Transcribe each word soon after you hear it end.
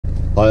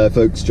Hi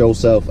folks, Joel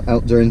Self,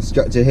 Outdoor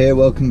Instructor here.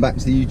 Welcome back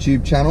to the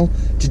YouTube channel.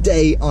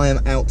 Today I am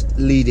out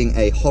leading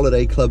a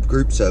holiday club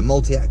group, so a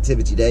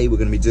multi-activity day. We're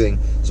going to be doing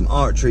some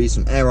archery,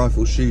 some air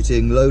rifle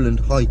shooting, lowland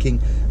hiking,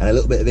 and a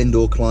little bit of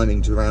indoor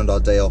climbing to round our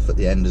day off at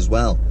the end as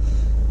well.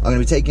 I'm going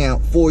to be taking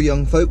out 4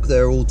 young folk.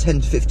 They're all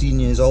 10 to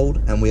 15 years old,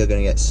 and we are going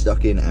to get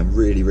stuck in and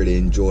really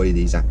enjoy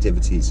these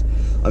activities.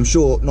 I'm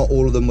sure not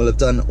all of them will have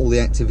done all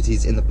the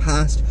activities in the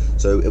past,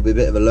 so it'll be a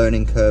bit of a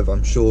learning curve,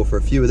 I'm sure, for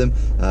a few of them,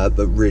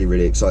 but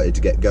really excited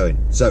to get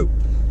going. So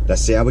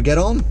let's see how we get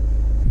on.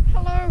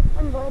 Hello,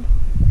 I'm Rob.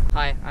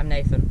 Hi, I'm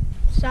Nathan.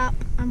 Sup,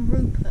 I'm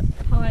Rupert.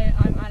 Hi,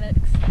 I'm Alex.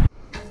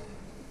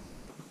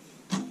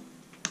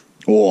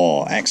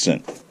 Oh,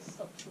 excellent.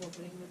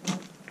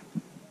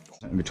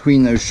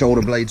 Between those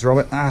shoulder blades,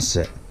 Robert, that's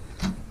it.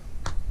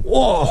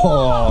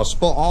 Whoa,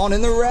 spot on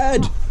in the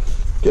red.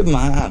 Good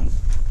man.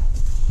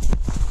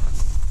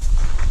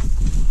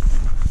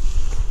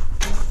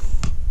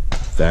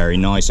 Very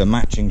nice, a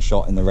matching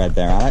shot in the red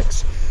there,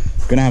 Alex.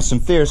 Gonna have some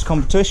fierce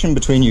competition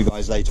between you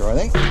guys later, I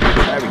think.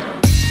 There we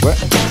go.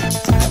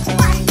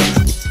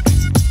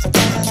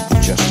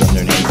 Just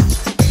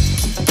underneath.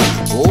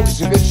 Oh,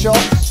 it's a good shot.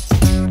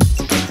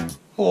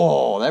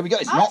 Oh, there we go.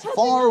 It's not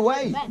far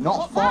away.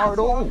 Not far at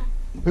all.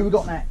 Who we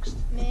got next?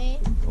 Me.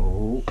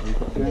 Oh, who's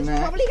got going It's next?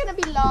 probably going to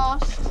be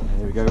last.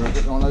 There we go,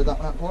 Rupert. You want to load that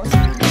one up for us?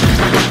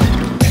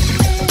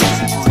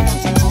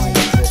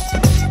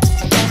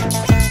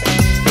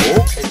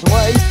 Oh, it's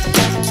away.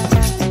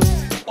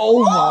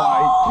 Oh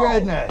my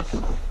goodness.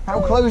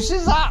 How close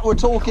is that? We're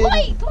talking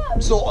Quite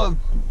close. Sort of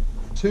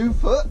 2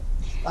 foot.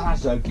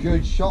 That's a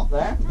good shot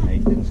there.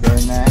 Nathan's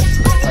going there.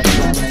 Let's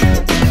go,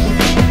 Nathan.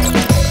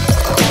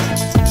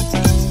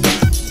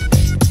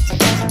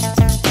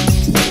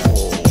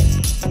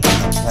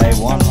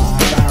 One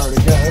last arrow to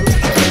go.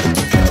 That's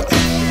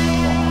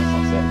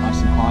it. Nice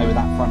and high with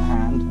that front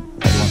hand.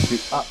 Everyone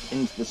shoot up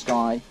into the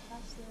sky.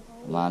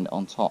 Land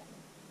on top.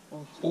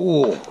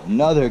 Oh,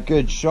 another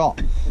good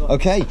shot.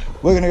 Okay,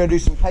 we're going to go do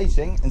some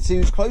pacing and see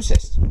who's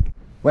closest.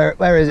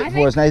 Where is it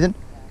for us, Nathan?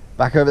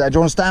 Back over there. Do you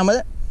want to stand with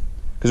it?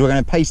 Because we're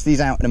going to pace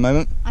these out in a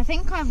moment. I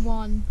think I've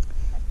won.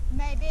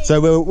 Maybe. So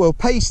we'll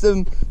pace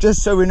them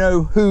just so we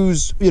know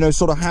who's,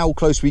 sort of how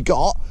close we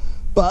got.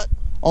 But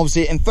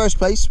obviously, in first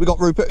place, we got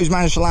Rupert, who's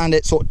managed to land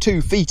it sort of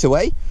 2 feet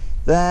away.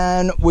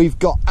 Then we've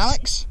got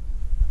Alex.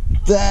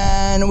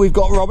 Then we've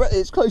got Robert.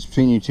 It's close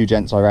between you two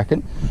gents, I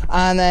reckon.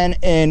 And then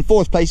in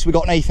 4th place, we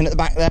got Nathan at the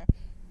back there.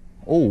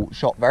 Oh,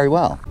 shot very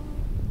well.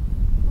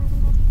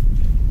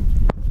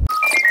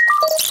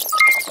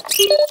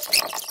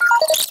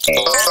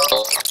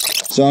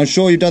 So I'm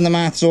sure you've done the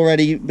maths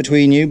already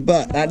between you,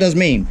 but that does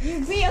mean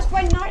You beat us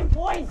by 9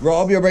 points.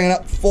 Rob, you're bringing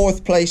up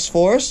 4th place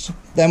for us.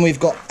 Then we've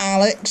got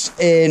Alex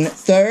in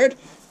 3rd,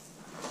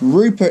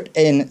 Rupert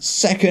in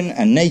 2nd,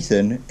 and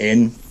Nathan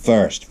in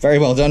 1st. Very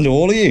well done to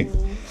all of you.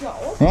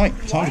 Right,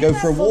 time to go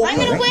for a walk. I'm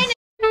going to win.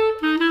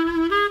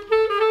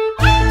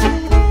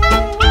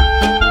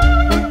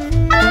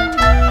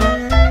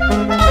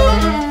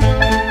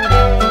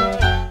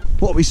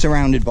 What are we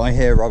surrounded by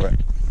here, Robert?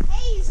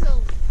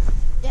 Hazel.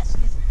 Yes.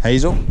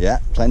 Hazel? Yeah,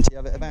 plenty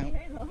of it about.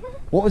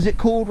 What was it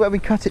called where we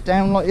cut it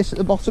down like this at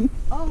the bottom?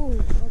 Oh,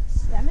 like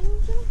stemming?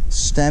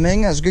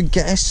 Stemming, that's a good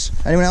guess.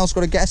 Anyone else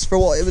got a guess for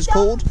what it was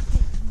called?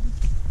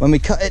 When we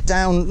cut it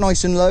down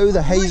nice and low,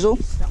 the hazel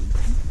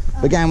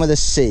began with a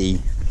C.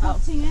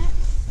 Cutting it.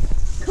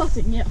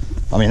 Cutting, yeah.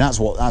 I mean, that's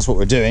what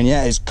we're doing,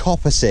 yeah, is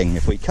coppicing.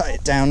 If we cut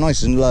it down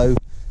nice and low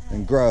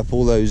and grow up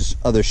all those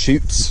other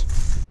shoots.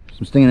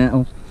 Some stinging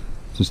nettle.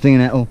 Some stinging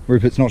nettle.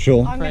 Rupert's not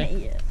sure. I'm going to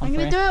eat it. I'm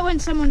going to do it when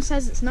someone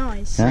says it's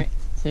nice. Yeah?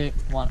 3, 2,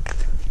 1.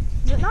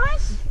 Is it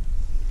nice?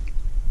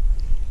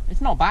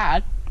 It's not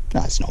bad.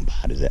 No, it's not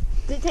bad, is it?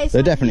 Does it taste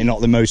They're like definitely not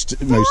the most.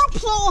 For a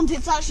plant,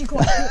 it's actually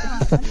quite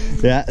good.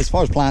 Yeah, as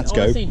far as plants It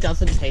go. honestly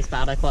doesn't taste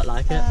bad. I quite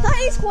like it. That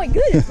is quite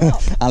good as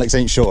well. Alex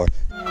ain't sure.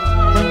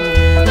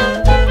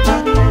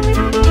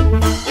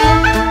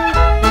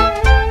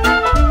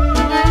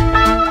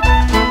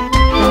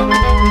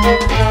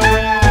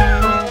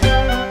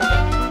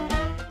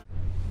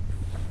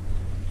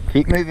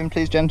 Keep moving,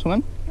 please,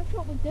 gentlemen. That's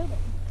what we're doing.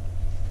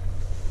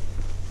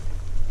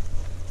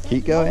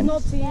 Keep going.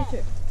 Not to you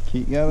two.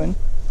 Keep going.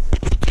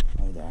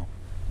 Oh, there.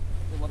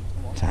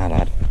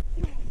 Ta-dad.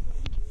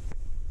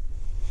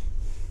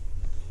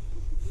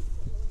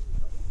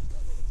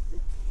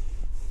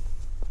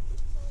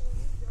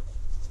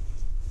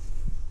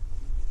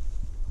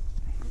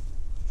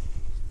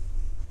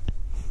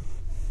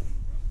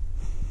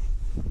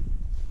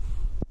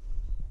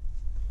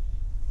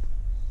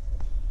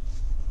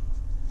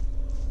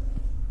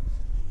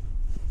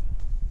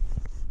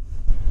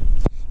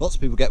 Lots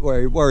of people get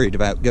worried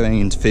about going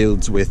into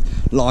fields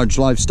with large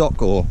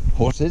livestock or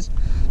horses,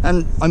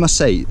 and I must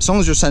say, as long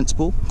as you're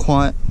sensible,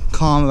 quiet,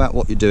 calm about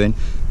what you're doing,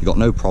 you've got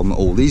no problem at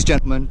all. These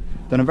gentlemen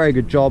done a very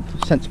good job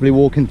sensibly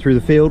walking through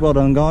the field. Well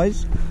done,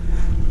 guys.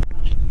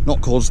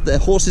 Not caused their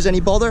horses any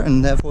bother,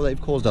 and therefore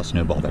they've caused us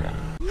no bother.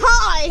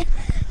 Hi,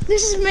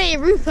 this is me,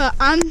 Rupert.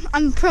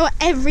 I'm pro at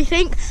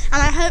everything,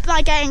 and I hope that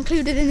I get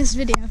included in this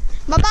video.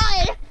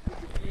 Bye-bye.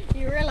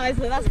 You realise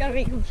that that's going to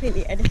be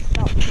completely edited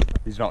out.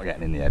 He's not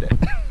getting in the edit.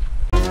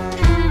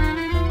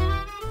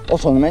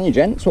 What's on the menu,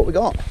 gents? What we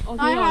got?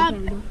 I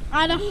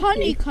had a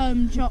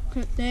honeycomb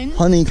chocolate thing.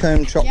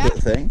 Honeycomb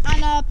chocolate thing.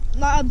 And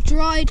a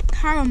dried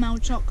caramel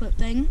chocolate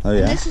thing. Oh, yeah?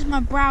 And this is my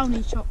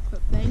brownie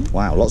chocolate thing.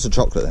 Wow, lots of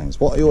chocolate things.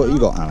 What you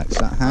got, Alex? Is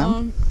that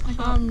ham?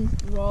 Ham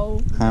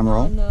roll. Ham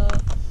roll.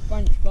 And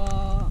French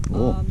bar.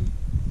 Oh.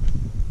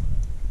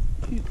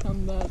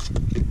 Cucumber.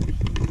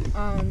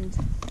 And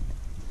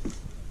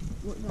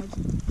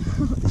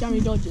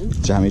Jammy Dodgers.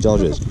 Jammy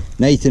Dodgers.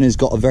 Nathan has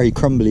got a very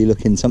crumbly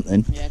looking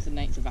something. Yeah, it's a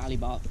Nature Valley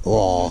bar.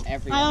 Oh, I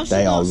also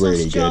they got are really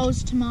sausage good.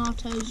 rolls,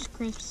 tomatoes,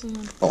 crisps,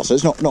 and... Oh, so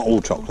it's not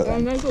all chocolate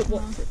then. I wish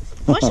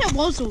it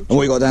was all And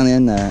what you got down the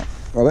end there,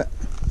 Robert?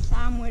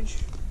 sandwich,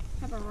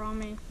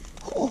 pepperoni,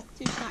 Oh,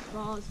 2 snack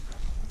bars,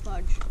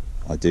 fudge,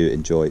 I do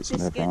enjoy some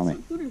biscuits, pepperoni.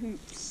 and hula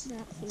hoops.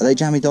 Are they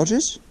Jammy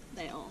Dodgers?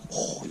 They are.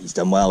 Oh, he's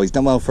done well. He's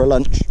done well for a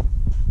lunch.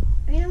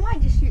 I mean, I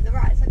might just shoot the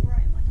right. It's like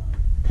right in my car.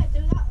 Yeah,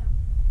 do that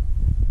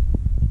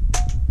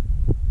then.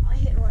 I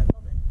hit right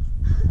above it.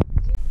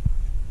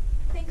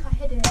 I think I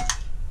hit it.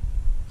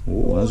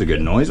 Oh, that was a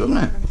good noise, wasn't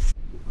it?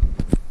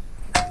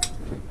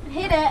 I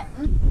hit it.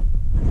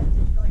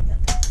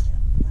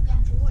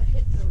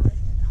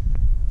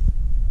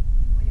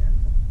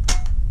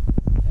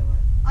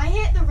 I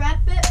hit the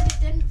red bit, but it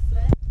didn't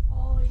flip.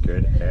 Oh,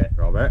 Good hit,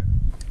 Robert.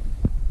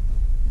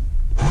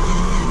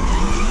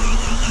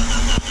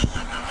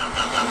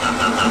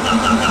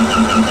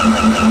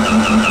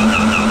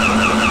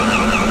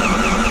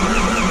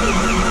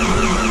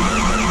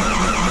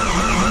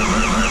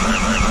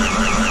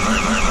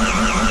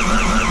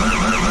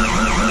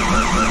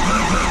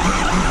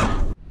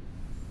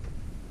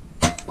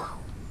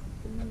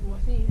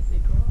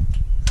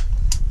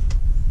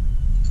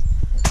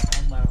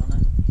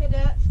 hit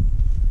it.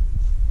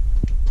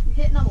 You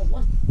hit number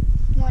 1.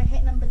 No, I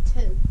hit number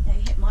 2. Yeah,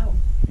 you hit my one.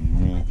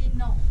 I did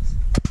not.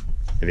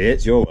 If it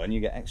hits your one, you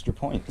get extra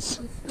points.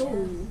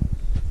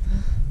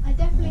 I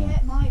definitely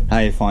hit my one. How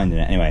are you finding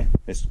it anyway?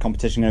 This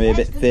competition going to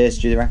be a bit fierce,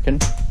 do you reckon?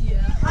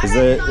 Yeah. Because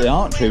the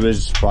archery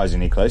was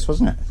surprisingly close,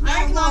 wasn't it?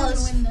 I reckon I'm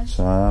gonna win this.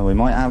 So we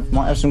might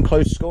have some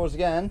close scores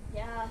again.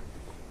 Yeah.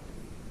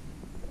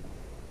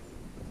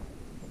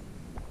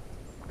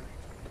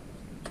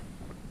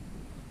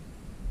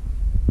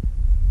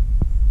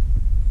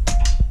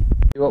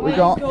 What we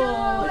got?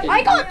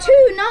 I got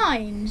 2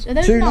 9s. Are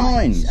those 2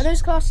 nines? 9s? Are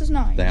those classed as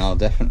 9s? They are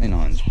definitely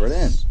 9s.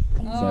 Brilliant.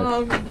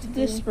 Did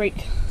this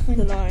break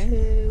the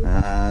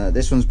line?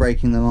 This one's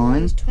breaking the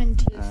line.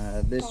 20.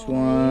 This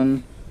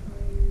one,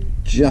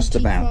 just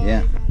about,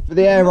 yeah. For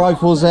the air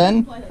rifles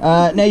then,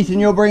 Nathan,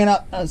 you're bringing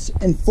up us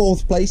in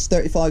 4th place,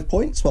 35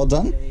 points, well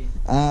done.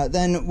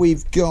 Then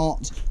we've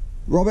got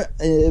Robert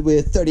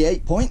with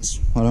 38 points,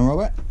 well done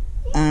Robert.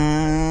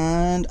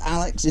 And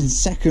Alex in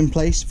 2nd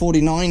place,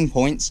 49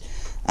 points.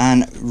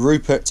 And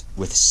Rupert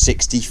with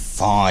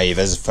 65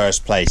 as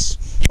 1st place.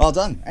 Well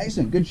done,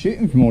 excellent, good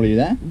shooting from all of you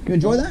there. You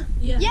enjoy that?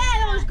 Yeah,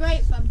 that was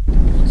great fun.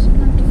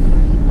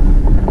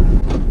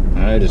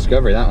 Oh,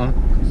 Discovery, that one.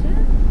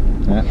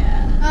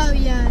 Yeah. Oh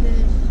yeah, it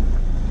is.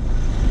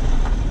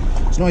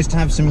 It's nice to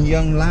have some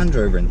young Land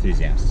Rover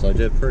enthusiasts, I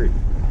do approve.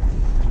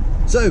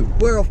 So,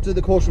 we're off to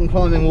the caution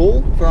climbing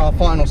wall for our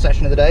final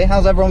session of the day.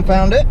 How's everyone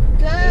found it?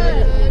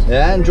 Good.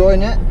 Yeah,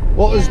 enjoying it?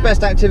 What was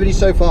best activity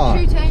so far?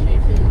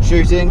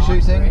 Shooting.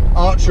 Shooting.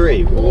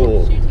 Archery.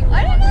 Ooh.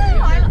 I don't know.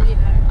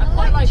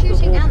 I like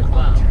shooting and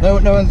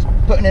archery. No one's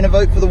putting in a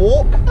vote for the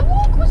walk? The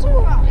walk was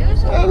alright.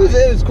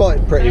 It was quite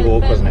a pretty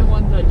walk, wasn't it?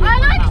 I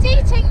liked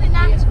eating the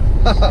nettles.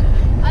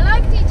 I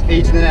liked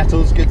Eating the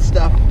nettles, good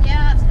stuff.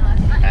 Yeah, that's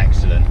nice.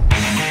 Excellent.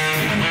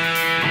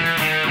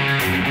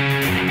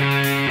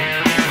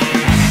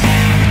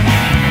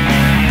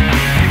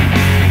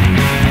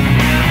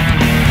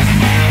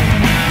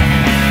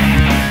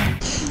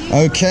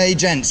 Okay,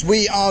 gents,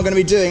 we are going to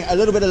be doing a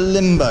little bit of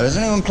limbo. Has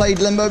anyone played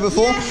limbo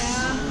before?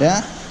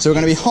 Yeah? So we're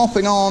going to be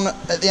hopping on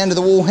at the end of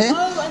the wall here.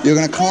 You're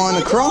going to climb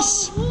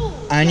across,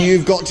 and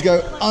you've got to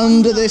go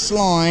under this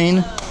line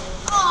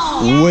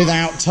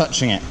without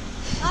touching it.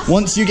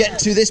 Once you get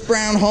to this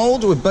brown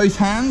hold with both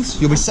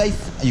hands, you'll be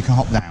safe and you can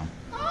hop down.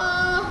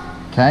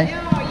 Okay?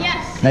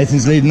 Yes.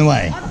 Nathan's leading the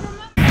way.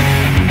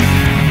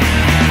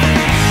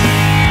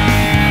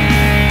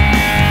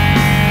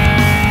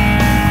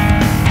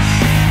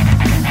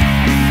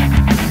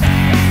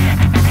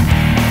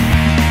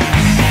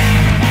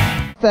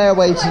 Fair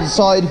way to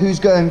decide who's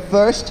going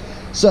first.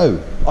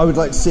 So, I would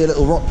like to see a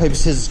little rock, paper,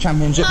 scissors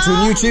championship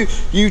between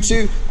you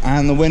two,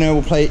 and the winner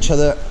will play each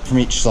other from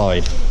each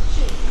side.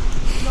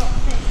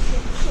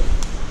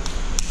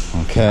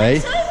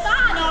 Okay.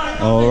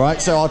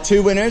 Alright, so our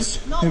 2 winners.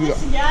 Who we got?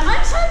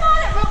 I'm so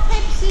bad at rock,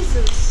 paper,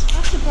 scissors.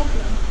 That's the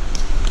problem.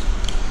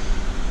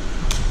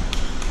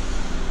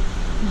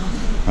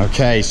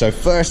 Okay, so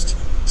 1st,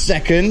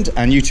 2nd,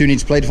 and you 2 need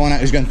to play to find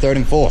out who's going 3rd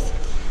and 4th.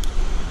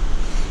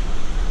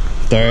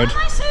 3rd, Why am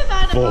I so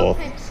bad at 4th. rock,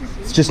 paper, scissors?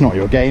 It's just not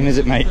your game, is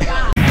it, mate?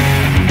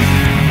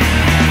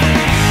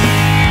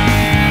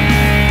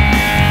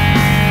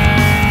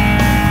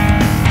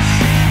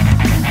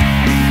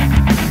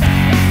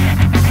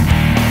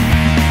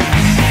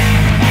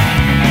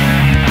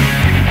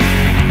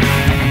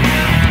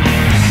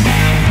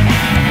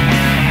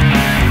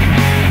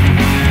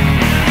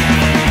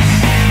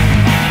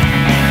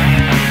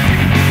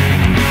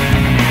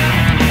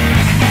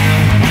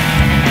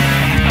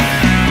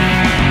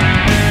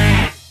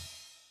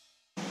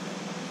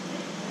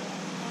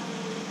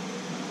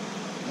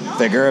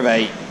 Figure of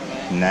 8.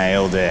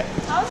 Nailed it.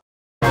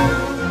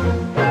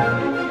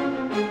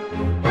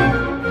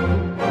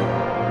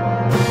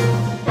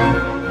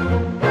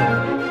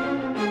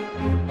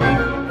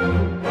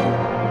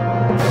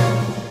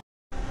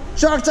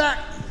 Shark attack!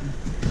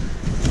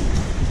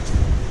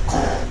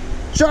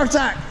 Shark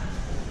attack!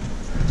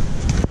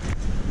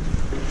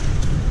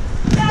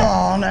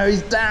 Oh no,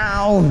 he's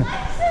down!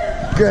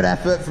 Good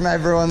effort from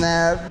everyone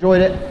there.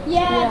 Enjoyed it?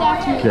 Yeah,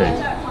 definitely.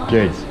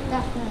 Good.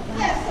 Definitely.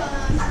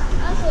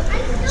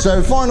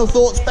 So, final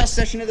thoughts, best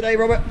session of the day,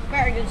 Robert?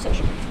 Very good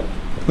session.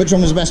 Which one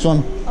was the best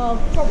one?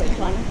 Probably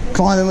climbing.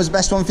 Climbing was the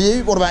best one for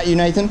you. What about you,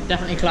 Nathan?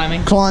 Definitely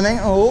climbing. Climbing,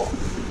 oh.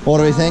 What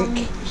do we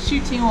think?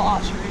 Shooting or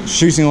archery.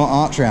 Shooting or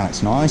archery,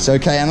 Alex, nice.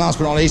 Okay, and last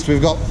but not least,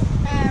 we've got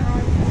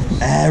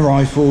air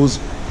rifles.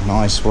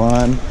 Nice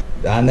one.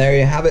 And there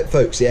you have it,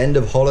 folks, the end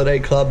of Holiday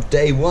Club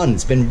Day 1.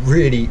 It's been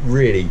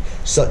really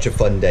such a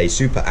fun day,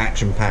 super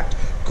action-packed,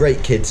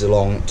 great kids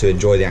along to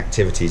enjoy the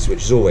activities,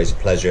 which is always a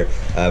pleasure,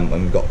 and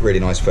we've got really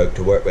nice folk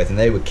to work with, and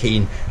they were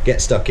keen, get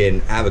stuck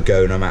in, have a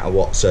go no matter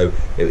what, so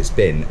it's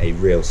been a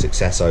real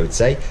success, I would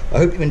say. I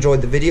hope you've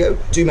enjoyed the video.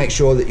 Do make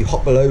sure that you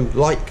hop below,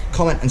 like,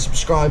 comment and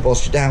subscribe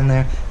whilst you're down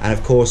there, and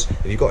of course,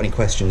 if you've got any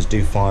questions,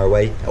 do fire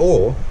away,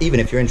 or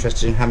even if you're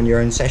interested in having your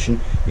own session,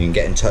 you can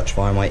get in touch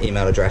via my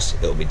email address.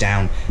 It'll be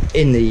down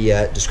in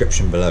the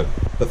description below.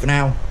 But for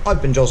now,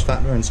 I've been Joel's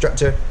Fatler,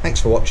 Instructor. Thanks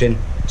for watching.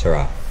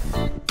 Ta-ra.